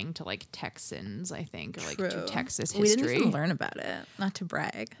important thing to like Texans, I think, or like to Texas history. We didn't even learn about it, not to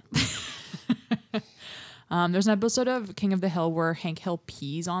brag. There's an episode of King of the Hill where Hank Hill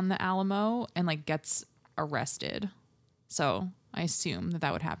pees on the Alamo and like gets arrested. So I assume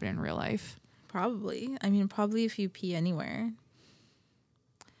that would happen in real life. Probably. I mean, probably if you pee anywhere.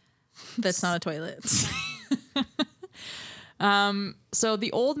 That's not a toilet. So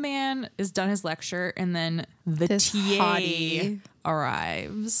the old man is done his lecture, and then the This TA hottie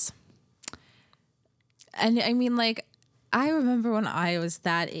arrives. And I mean, like, I remember when I was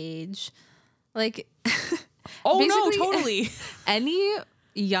that age, like, oh no, totally. Any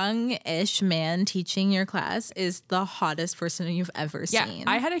young-ish man teaching your class is the hottest person you've ever seen.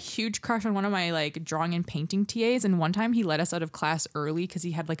 I had a huge crush on one of my like drawing and painting TAs, and one time he let us out of class early because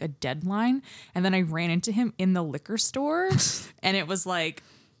he had like a deadline, and then I ran into him in the liquor store and it was like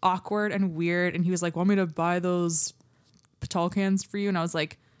awkward and weird, and he was like, want me to buy those Patal cans for you? And I was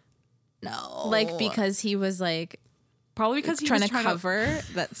like, no. Like, because he was like, probably because he trying was to cover.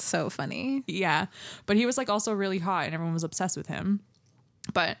 That's so funny. Yeah. But he was like also really hot, and everyone was obsessed with him.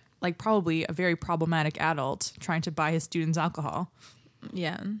 But like probably a very problematic adult trying to buy his students alcohol.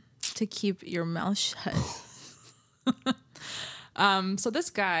 Yeah. To keep your mouth shut. So this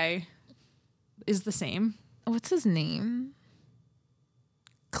guy is the same. What's his name?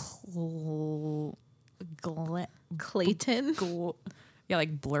 Clayton? Yeah,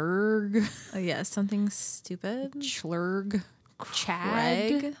 like Blurg. Oh, yeah, something stupid. Schlurg.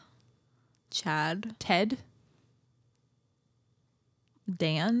 Chad. Ted.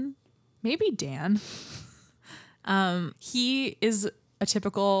 Dan. Maybe Dan. He is a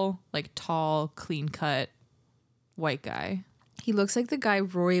typical like tall, clean cut white guy. He looks like the guy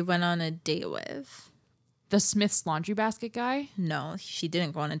Rory went on a date with. The Smith's laundry basket guy? No, she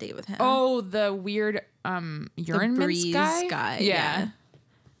didn't go on a date with him. Oh, the weird urine mints guy? Yeah.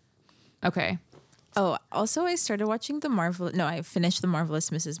 Okay. Oh, also I started watching I finished The Marvelous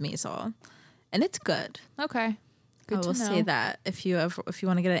Mrs. Maisel, and it's good. Okay. I will say that if you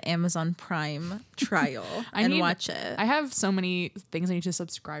want to get an Amazon Prime trial watch it. I have so many things I need to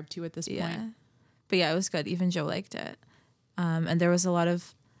subscribe to at this point. But yeah, it was good. Even Joe liked it. And there was a lot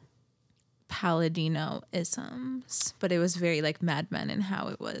of Palladino-isms, but it was very like Mad Men in how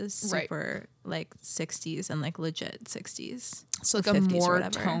it was super like 60s and like legit 60s. So like a more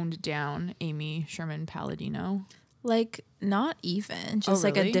toned down Amy Sherman Palladino. Like not even. Just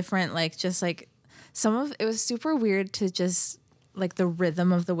like a different like just like it was super weird to just like the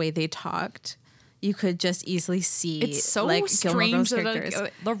rhythm of the way they talked. you could just easily see It's so like strange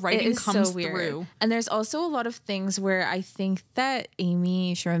that the writing comes so weird. through. And there's also a lot of things where I think that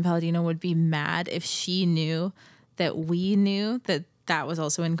Amy Sherman Palladino would be mad if she knew that we knew that was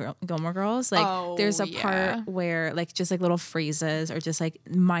also in Gilmore Girls. Like there's a part where like just like little phrases or just like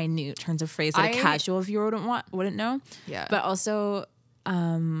minute turns of phrase that a casual viewer wouldn't know. Yeah. But also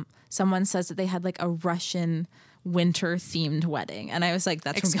someone says that they had like a Russian winter themed wedding, and I was like,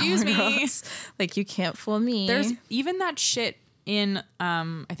 that's Excuse from Gilmore me. Girls. Like, you can't fool me. There's even that shit in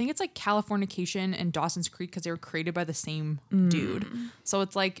I think it's like Californication and Dawson's Creek because they were created by the same dude. So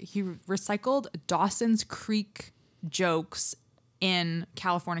it's like he recycled Dawson's Creek jokes in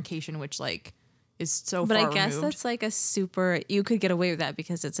Californication, which like is so but far I guess removed. that's like a super, you could get away with that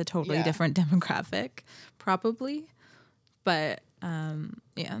because it's a totally different demographic probably, but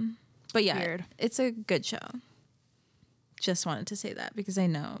but yeah, Weird. it's a good show. Just wanted to say that because I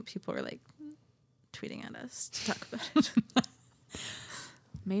know people are like tweeting at us to talk about it.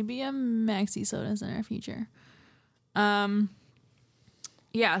 Maybe a Maxi Soda's in our future.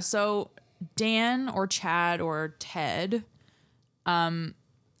 Yeah, so Dan or Chad or Ted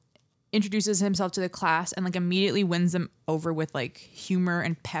introduces himself to the class and like immediately wins them over with like humor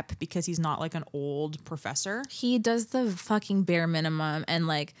and pep because he's not like an old professor. He does the fucking bare minimum and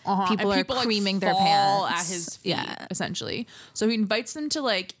like people And are creaming like, their fall pants at his feet, essentially. So he invites them to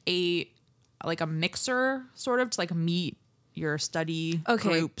like a mixer sort of to like meet your study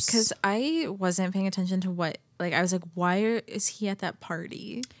groups. Because I wasn't paying attention to what, like, I was like, why is he at that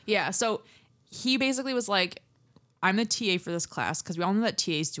party? Yeah, so he basically was like, I'm the TA for this class because we all know that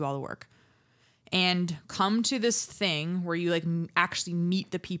TAs do all the work. And come to this thing where you like actually meet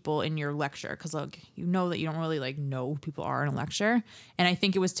the people in your lecture because like you know that you don't really like know who people are in a lecture. And I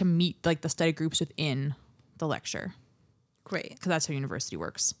think it was to meet like the study groups within the lecture. Great. Because that's how university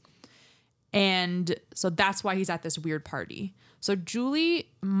works. And so that's why he's at this weird party. So Julie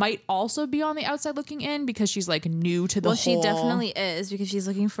might also be on the outside looking in because she's like new to the whole... Well, she definitely is because she's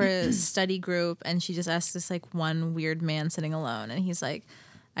looking for a study group and she just asks this like one weird man sitting alone and he's like,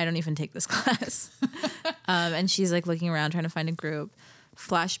 I don't even take this class. And she's like looking around trying to find a group.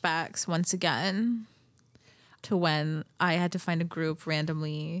 Flashbacks once again to when I had to find a group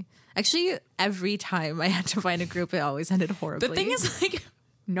randomly. Actually, every time I had to find a group, it always ended horribly. The thing is like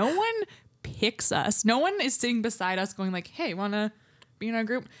no one picks us. No one is sitting beside us going like, hey, want to be in our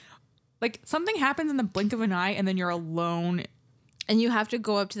group? Like something happens in the blink of an eye and then you're alone. And you have to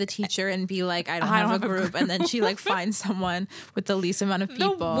go up to the teacher and be like, I don't have a group. And then she like finds someone with the least amount of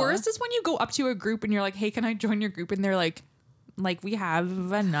people. The worst is when you go up to a group and you're like, hey, can I join your group? And they're like we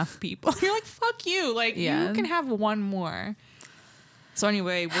have enough people. You're like, fuck you. Like you can have one more. So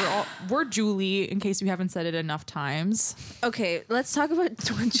anyway, we're Julie, in case we haven't said it enough times. Okay, let's talk about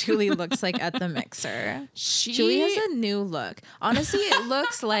what Julie looks like at the mixer. Julie has a new look. Honestly, it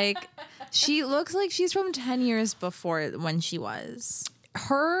looks like she's from 10 years before when she was.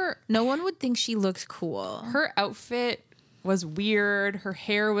 No one would think she looked cool. Her outfit was weird. Her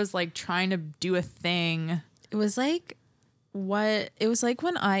hair was like trying to do a thing. It was like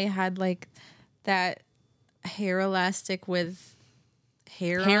when I had like that hair elastic with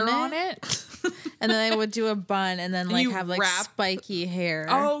hair on it. And then I would do a bun and then like have like spiky hair.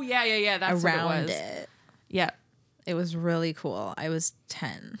 Oh yeah. That's around what it was. it. Yeah. It was really cool. I was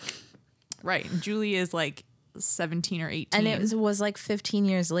 10. Right. And Julie is like 17 or 18. And it was like 15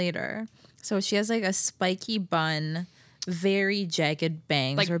 years later. So she has like a spiky bun, very jagged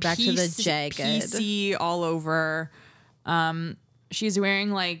bangs. Like we're back to the jagged. PC all over. She's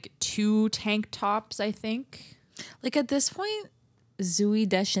wearing like 2 tank tops, I think. Like at this point, Zooey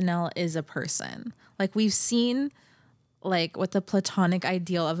Deschanel is a person. Like we've seen like what the platonic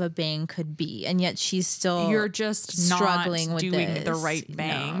ideal of a bang could be, and yet she's still you're just struggling not with doing the right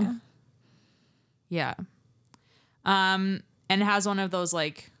bang. No. Yeah. And it has one of those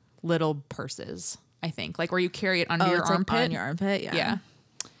like little purses, I think, like where you carry it under your armpit. Like on your armpit, yeah.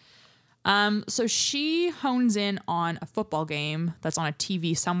 So she hones in on a football game that's on a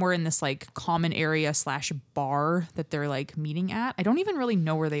TV somewhere in this like common area / bar that they're like meeting at. I don't even really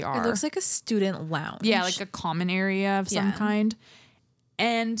know where they are. It looks like a student lounge. Yeah, like a common area of some kind.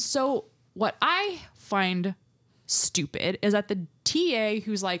 And so what I find stupid is that the TA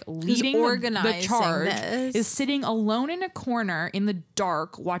who's like leading the charge is sitting alone in a corner in the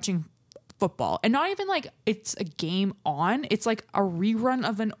dark watching football, and not even like it's a game on, it's like a rerun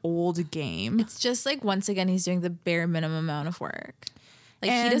of an old game. It's just like once again he's doing the bare minimum amount of work. Like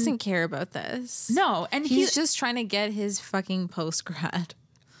he doesn't care about this. No, and he's just trying to get his fucking post grad.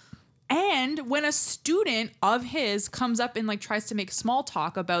 And when a student of his comes up and like tries to make small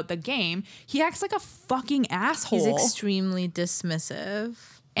talk about the game, he acts like a fucking asshole. He's extremely dismissive.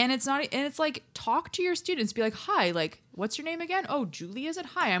 And it's not, and it's like, talk to your students. Be like, hi, like, what's your name again? Oh, Julie, is it?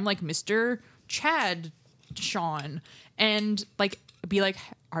 Hi, I'm like Mr. Chad Sean. And like, be like,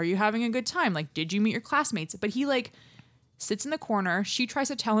 are you having a good time? Like, did you meet your classmates? But he like sits in the corner. She tries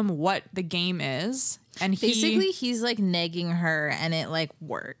to tell him what the game is. And he's like negging her and it like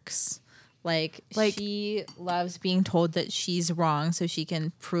works. Like she loves being told that she's wrong so she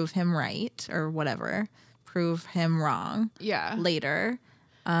can prove him right or whatever. Prove him wrong. Yeah. Later.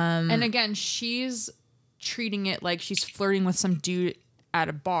 And again, she's treating it like she's flirting with some dude at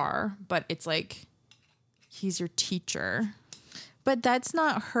a bar, but it's like, he's your teacher. But that's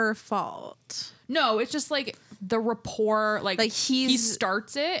not her fault. No, it's just like the rapport, like he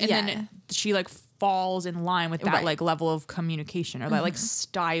starts it and then she like falls in line with that like level of communication or that like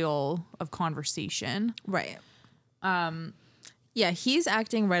style of conversation. Right. Yeah, he's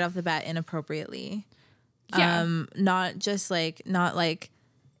acting right off the bat inappropriately. Yeah. Not like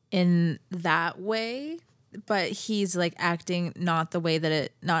in that way, but he's like acting not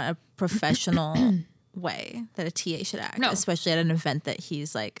a professional way that a TA should act, especially at an event that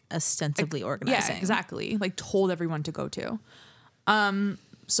he's like ostensibly organizing. Yeah, exactly. Like told everyone to go to.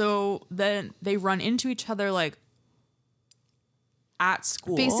 So then they run into each other like at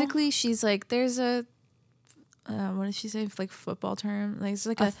school. Basically, she's like, there's a what did she say? Like football term? Like it's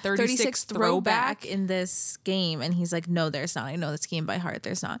like a 36 throwback in this game, and he's like, no, there's not. I know this game by heart.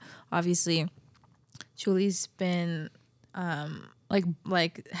 There's not. Obviously, Julie's been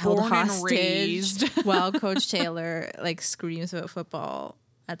like held born hostage while Coach Taylor like screams about football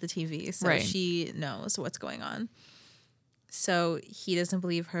at the TV, so she knows what's going on. So he doesn't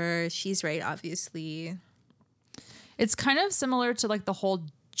believe her. She's right, obviously. It's kind of similar to like the whole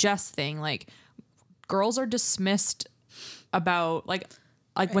Jess thing. Like girls are dismissed about like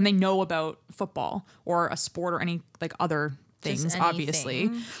when they know about football or a sport or any like other things, obviously.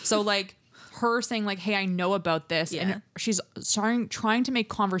 So like her saying like, hey, I know about this. Yeah. And she's trying to make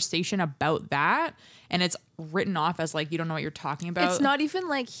conversation about that. And it's written off as like, you don't know what you're talking about. It's not even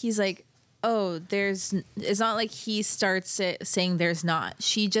like he's like, oh, it's not like he starts saying there's not.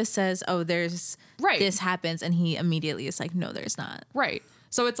 She just says, oh, there's this happens. And he immediately is like, no, there's not. Right.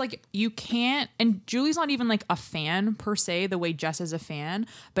 So it's like you can't, and Julie's not even like a fan per se, the way Jess is a fan,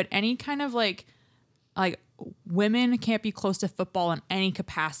 but any kind of like women can't be close to football in any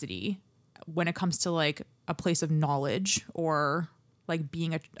capacity when it comes to like a place of knowledge or like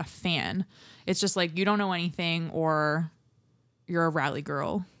being a fan. It's just like you don't know anything or you're a rally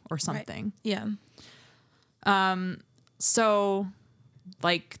girl or something. Right. Yeah. So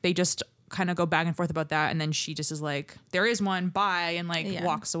like they just kind of go back and forth about that, and then she just is like, there is one, bye, and like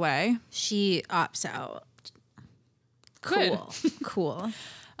walks away. She opts out. Cool.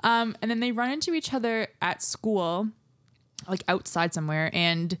 And then they run into each other at school, like outside somewhere,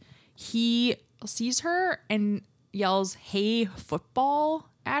 and he sees her and yells, hey, football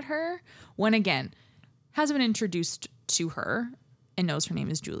at her, when again hasn't been introduced to her and knows her name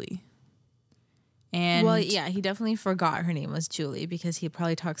is Julie. And well, yeah, he definitely forgot her name was Julie because he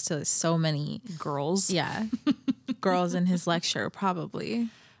probably talks to so many girls. Yeah. Girls in his lecture, probably.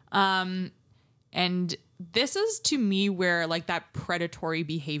 And this is to me where like that predatory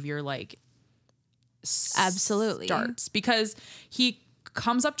behavior like absolutely starts, because he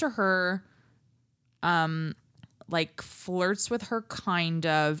comes up to her, like flirts with her kind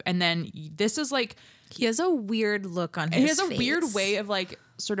of, and then this is like he has a weird look on his face. He has a weird way of like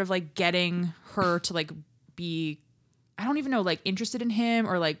sort of like getting her to like be, I don't even know, like interested in him,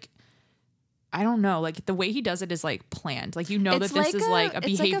 or like I don't know, like the way he does it is like planned. Like, you know, that this is like a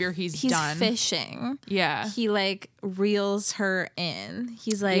behavior he's done. He's fishing. Yeah. He like reels her in.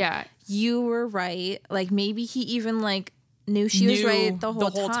 He's like, you were right. Like maybe he even like knew she was right the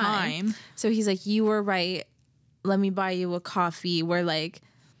whole time. So he's like, you were right. Let me buy you a coffee. We're like,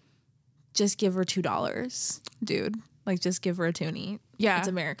 just give her $2, dude. Like, just give her a toonie. Yeah. It's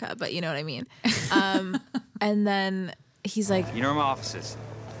America, but you know what I mean? And then he's like, you know where my office is.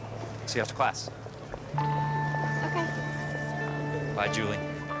 See you after class. Okay. Bye, Julie.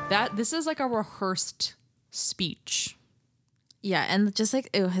 This is like a rehearsed speech. Yeah, and just like,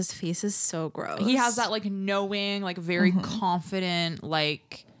 ew, his face is so gross. He has that like knowing, like very confident,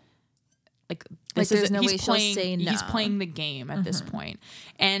 like this is, no way she'll say no. He's playing the game at this point.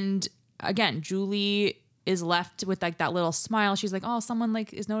 And again, Julie is left with like that little smile. She's like, oh, someone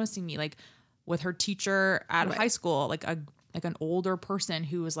like is noticing me, like with her teacher at high school, like an older person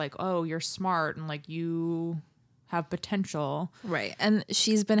who was like, oh, you're smart and like you have potential. Right. And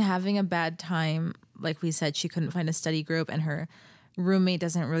she's been having a bad time. Like we said, she couldn't find a study group, and her roommate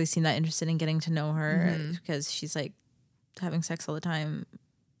doesn't really seem that interested in getting to know her because she's like having sex all the time.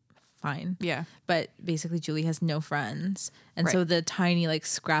 Fine. Yeah. But basically Julie has no friends. And so the tiny like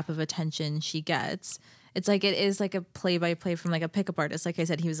scrap of attention she gets, it's like it is like a play by play from like a pickup artist. Like I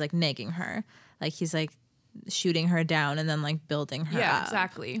said, he was like nagging her. Like he's like shooting her down and then like building her up.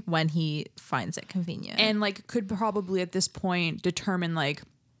 Exactly. When he finds it convenient. And like could probably at this point determine like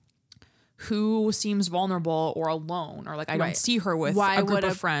who seems vulnerable or alone, or like I don't see her with a group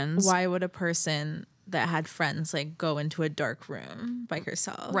of friends. Why would a person that had friends like go into a dark room by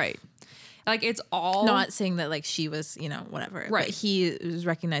herself? Right. Like it's all not saying that like she was, you know, whatever. Right. But he is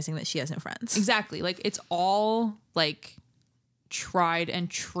recognizing that she has no friends. Exactly. Like it's all like tried and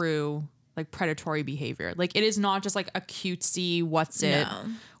true like predatory behavior. Like it is not just like a cutesy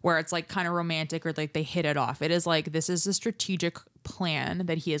where it's like kind of romantic or like they hit it off. It is like this is a strategic plan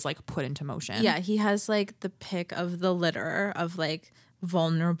that he has like put into motion. Yeah, he has like the pick of the litter of like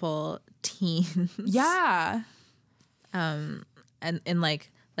vulnerable teens. Yeah. And like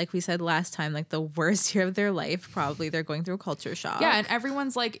we said last time, like the worst year of their life, probably they're going through culture shock. Yeah, and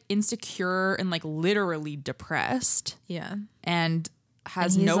everyone's like insecure and like literally depressed. Yeah. And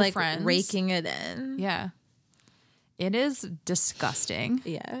has and he's, no like, friends. Raking it in. Yeah. It is disgusting.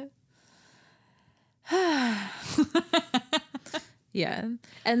 Yeah. Yeah.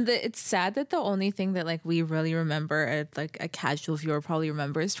 And it's sad that the only thing that like we really remember, like a casual viewer probably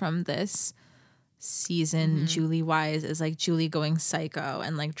remembers from this season, Julie wise, is like Julie going psycho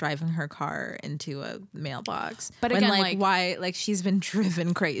and like driving her car into a mailbox. But again, like why, like she's been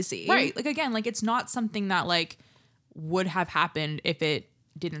driven crazy. Right. Like again, like it's not something that like would have happened if it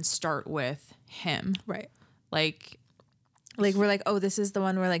didn't start with him. Right. Like we're like, oh, this is the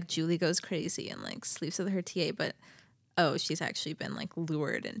one where like Julie goes crazy and like sleeps with her TA, but oh, she's actually been like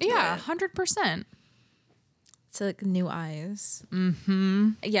lured into it. 100%. It's like new eyes.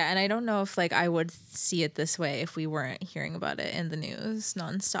 Mm-hmm. Yeah, and I don't know if like I would see it this way if we weren't hearing about it in the news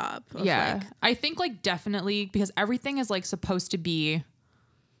nonstop. Yeah. Like, I think like definitely because everything is like supposed to be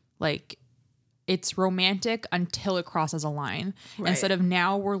like it's romantic until it crosses a line. Right. Instead of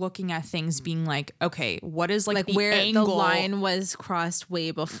now we're looking at things being like, okay, what is like the where angle? the line was crossed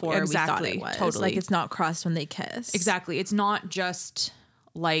way before we thought it was. Totally. Like it's not crossed when they kiss. Exactly. It's not just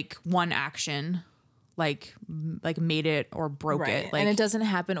like one action like made it or broke it. Like, and it doesn't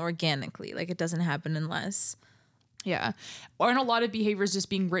happen organically. Like it doesn't happen unless. Yeah. Or in a lot of behaviors just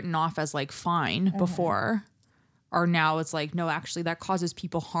being written off as like fine before. Or now it's like, no, actually that causes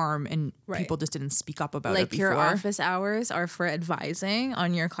people harm and people just didn't speak up about it before. Like your office hours are for advising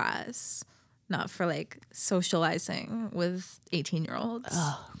on your class, not for like socializing with 18-year-olds.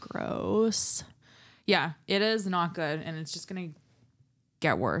 Oh, gross. Yeah, it is not good and it's just going to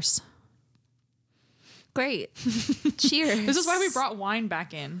get worse. Great. Cheers. This is why we brought wine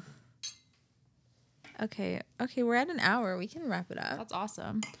back in. Okay, we're at an hour. We can wrap it up. That's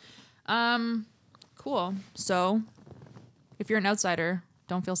awesome. Cool. So, if you're an outsider,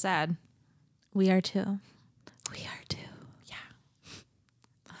 don't feel sad. We are too. We are too. Yeah.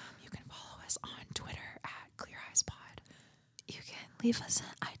 You can follow us on Twitter at Clear Eyes Pod. You can leave us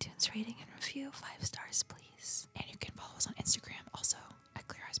an iTunes rating and review, 5 stars, please. And you can follow us on Instagram also at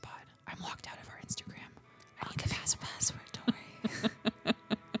Clear Eyes Pod. I'm locked out of